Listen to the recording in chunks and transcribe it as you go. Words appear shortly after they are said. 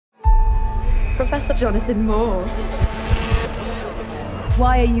Professor Jonathan Moore.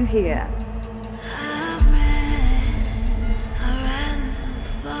 Why are you here?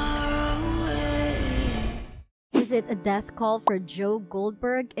 Is it a death call for Joe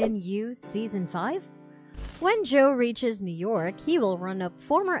Goldberg in You Season 5? When Joe reaches New York, he will run up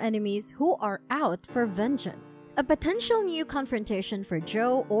former enemies who are out for vengeance. A potential new confrontation for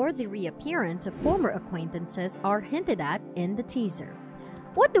Joe or the reappearance of former acquaintances are hinted at in the teaser.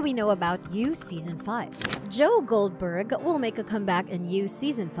 What do we know about You Season 5? Joe Goldberg will make a comeback in You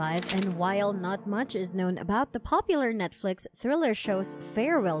Season 5, and while not much is known about the popular Netflix thriller show's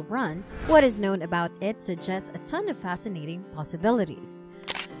farewell run, what is known about it suggests a ton of fascinating possibilities.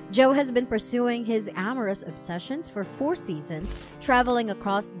 Joe has been pursuing his amorous obsessions for 4 seasons, traveling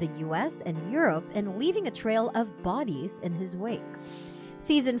across the US and Europe and leaving a trail of bodies in his wake.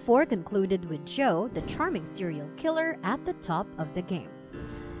 Season 4 concluded with Joe, the charming serial killer, at the top of the game.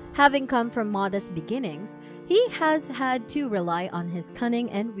 Having come from modest beginnings, he has had to rely on his cunning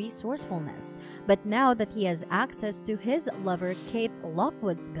and resourcefulness. But now that he has access to his lover Kate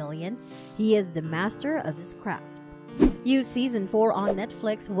Lockwood's billions, he is the master of his craft. You Season 4 on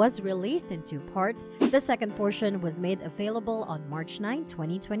Netflix was released in 2 parts. The second portion was made available on March 9,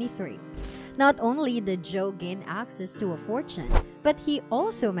 2023. Not only did Joe gain access to a fortune, but he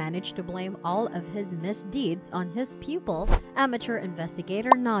also managed to blame all of his misdeeds on his pupil, amateur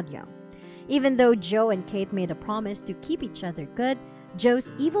investigator Nadia. Even though Joe and Kate made a promise to keep each other good,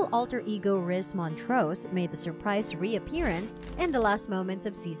 Joe's evil alter ego Riz Montrose made a surprise reappearance in the last moments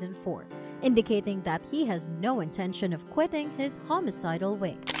of Season 4, indicating that he has no intention of quitting his homicidal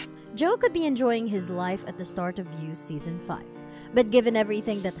ways. Joe could be enjoying his life at the start of You Season 5, but given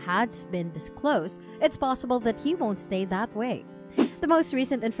everything that has been disclosed, it's possible that he won't stay that way. The most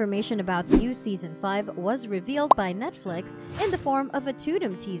recent information about You Season 5 was revealed by Netflix in the form of a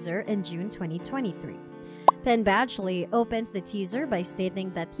Tudum teaser in June 2023. Penn Badgley opens the teaser by stating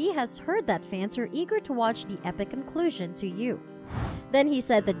that he has heard that fans are eager to watch the epic conclusion to You. Then he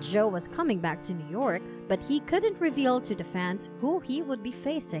said that Joe was coming back to New York, but he couldn't reveal to the fans who he would be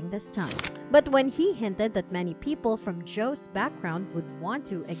facing this time. But when he hinted that many people from Joe's background would want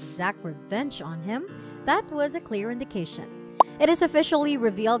to exact revenge on him, that was a clear indication. It is officially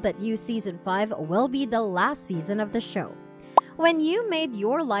revealed that You Season 5 will be the last season of the show. When You made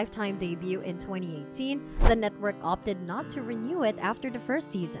your Lifetime debut in 2018, the network opted not to renew it after the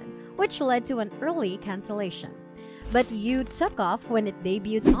first season, which led to an early cancellation. But You took off when it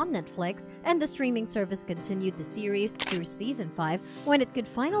debuted on Netflix, and the streaming service continued the series through Season 5 when it could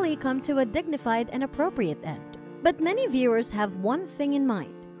finally come to a dignified and appropriate end. But many viewers have one thing in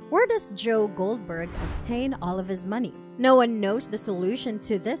mind. Where does Joe Goldberg obtain all of his money? No one knows the solution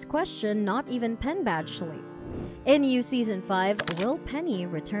to this question, not even Penn Badgley. In You Season 5, will Penny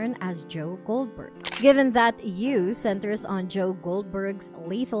return as Joe Goldberg? Given that You centers on Joe Goldberg's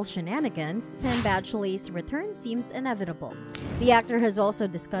lethal shenanigans, Penn Badgley's return seems inevitable. The actor has also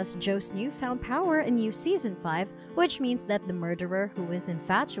discussed Joe's newfound power in You Season 5, which means that the murderer who is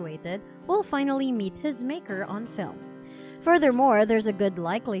infatuated will finally meet his maker on film. Furthermore, there's a good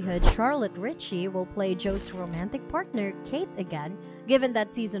likelihood Charlotte Ritchie will play Joe's romantic partner, Kate, again, given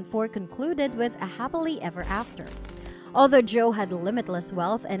that Season 4 concluded with a happily ever after. Although Joe had limitless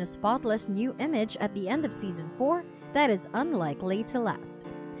wealth and a spotless new image at the end of Season 4, that is unlikely to last.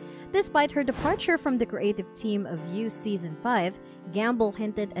 Despite her departure from the creative team of You Season 5, Gamble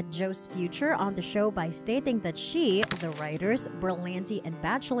hinted at Joe's future on the show by stating that she, the writers, Berlanti, and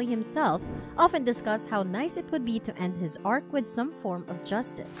Badgley himself often discuss how nice it would be to end his arc with some form of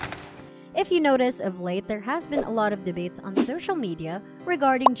justice. If you notice, of late there has been a lot of debates on social media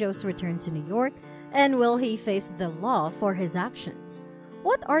regarding Joe's return to New York, and will he face the law for his actions?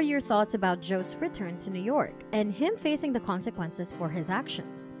 What are your thoughts about Joe's return to New York and him facing the consequences for his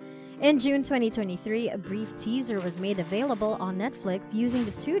actions? In June 2023, a brief teaser was made available on Netflix using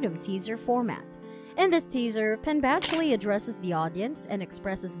the Tudum teaser format. In this teaser, Penn Badgley addresses the audience and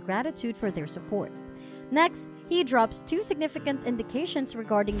expresses gratitude for their support. Next, he drops 2 significant indications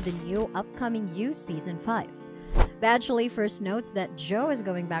regarding the new upcoming You Season 5. Badgley first notes that Joe is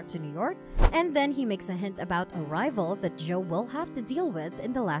going back to New York, and then he makes a hint about a rival that Joe will have to deal with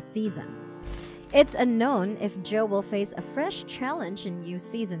in the last season. It's unknown if Joe will face a fresh challenge in You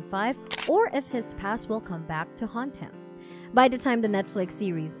Season 5 or if his past will come back to haunt him. By the time the Netflix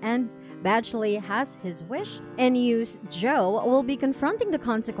series ends, Badgley has his wish, and You's Joe will be confronting the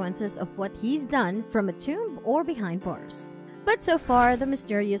consequences of what he's done from a tomb or behind bars. But so far, the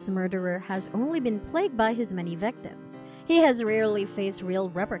mysterious murderer has only been plagued by his many victims. He has rarely faced real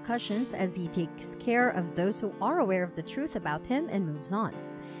repercussions as he takes care of those who are aware of the truth about him and moves on.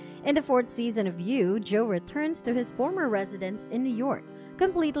 In the fourth season of You, Joe returns to his former residence in New York,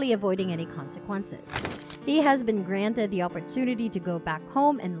 completely avoiding any consequences. He has been granted the opportunity to go back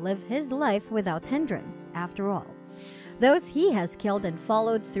home and live his life without hindrance, after all. Those he has killed and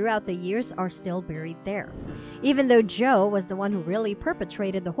followed throughout the years are still buried there. Even though Joe was the one who really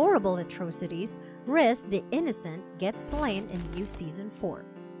perpetrated the horrible atrocities, Riz, the innocent, gets slain in You Season 4.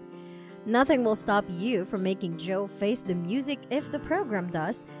 Nothing will stop You from making Joe face the music if the program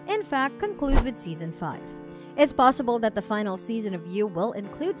does, in fact, conclude with Season 5. It's possible that the final season of You will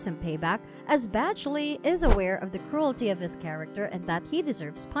include some payback, as Badgley is aware of the cruelty of his character and that he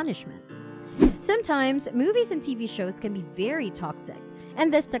deserves punishment. Sometimes, movies and TV shows can be very toxic,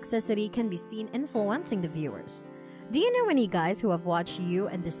 and this toxicity can be seen influencing the viewers. Do you know any guys who have watched You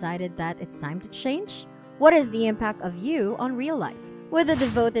and decided that it's time to change? What is the impact of You on real life? With a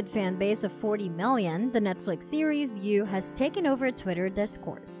devoted fan base of 40 million, the Netflix series You has taken over Twitter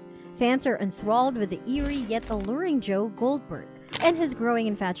discourse. Fans are enthralled with the eerie yet alluring Joe Goldberg and his growing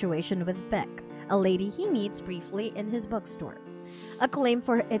infatuation with Beck, a lady he meets briefly in his bookstore. Acclaimed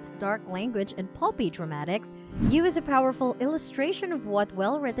for its dark language and pulpy dramatics, You is a powerful illustration of what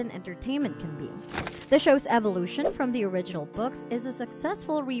well-written entertainment can be. The show's evolution from the original books is a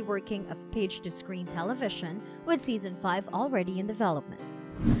successful reworking of page-to-screen television, with Season 5 already in development.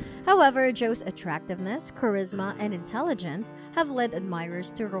 However, Joe's attractiveness, charisma, and intelligence have led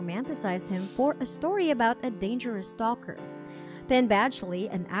admirers to romanticize him for a story about a dangerous stalker. Penn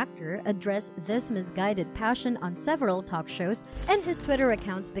Badgley, an actor, addressed this misguided passion on several talk shows and his Twitter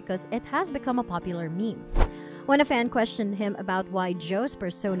accounts because it has become a popular meme. When a fan questioned him about why Joe's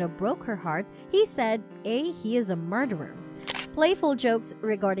persona broke her heart, he said, he is a murderer. Playful jokes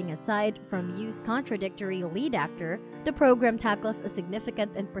regarding aside from You's contradictory lead actor, the program tackles a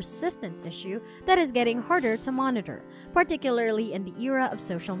significant and persistent issue that is getting harder to monitor, particularly in the era of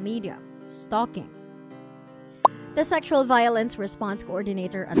social media: stalking. The sexual violence response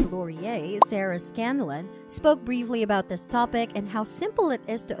coordinator at Laurier, Sarah Scanlon, spoke briefly about this topic and how simple it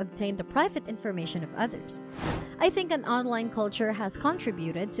is to obtain the private information of others. I think an online culture has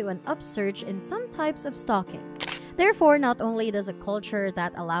contributed to an upsurge in some types of stalking. Therefore, not only does a culture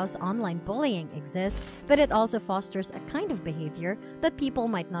that allows online bullying exist, but it also fosters a kind of behavior that people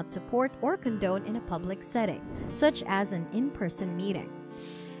might not support or condone in a public setting, such as an in-person meeting.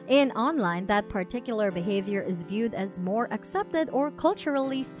 In online, that particular behavior is viewed as more accepted or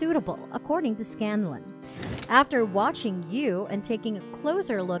culturally suitable, according to Scanlon. After watching You and taking a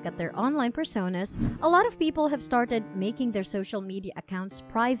closer look at their online personas, a lot of people have started making their social media accounts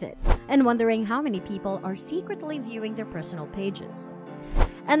private and wondering how many people are secretly viewing their personal pages.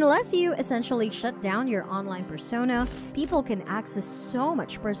 Unless you essentially shut down your online persona, people can access so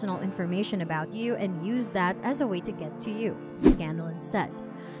much personal information about you and use that as a way to get to you, Scanlon said.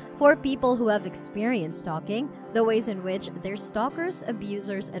 For people who have experienced stalking, the ways in which their stalkers,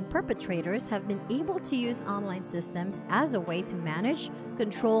 abusers, and perpetrators have been able to use online systems as a way to manage,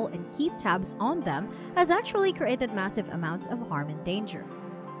 control, and keep tabs on them has actually created massive amounts of harm and danger.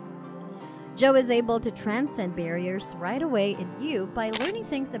 Joe is able to transcend barriers right away in You by learning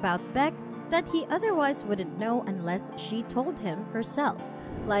things about Beck that he otherwise wouldn't know unless she told him herself,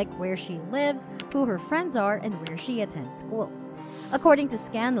 like where she lives, who her friends are, and where she attends school. According to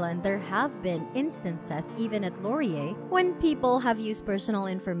Scanlon, there have been instances, even at Laurier, when people have used personal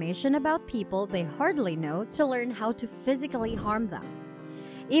information about people they hardly know to learn how to physically harm them.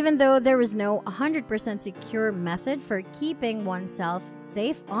 Even though there is no 100% secure method for keeping oneself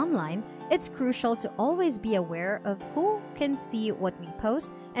safe online, it's crucial to always be aware of who can see what we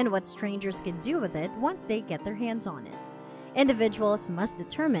post and what strangers can do with it once they get their hands on it. Individuals must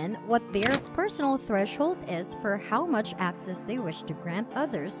determine what their personal threshold is for how much access they wish to grant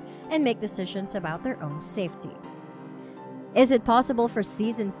others and make decisions about their own safety. Is it possible for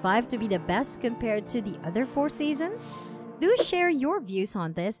Season 5 to be the best compared to the other 4 seasons? Do share your views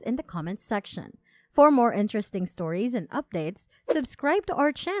on this in the comments section. For more interesting stories and updates, subscribe to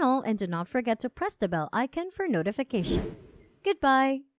our channel and do not forget to press the bell icon for notifications. Goodbye!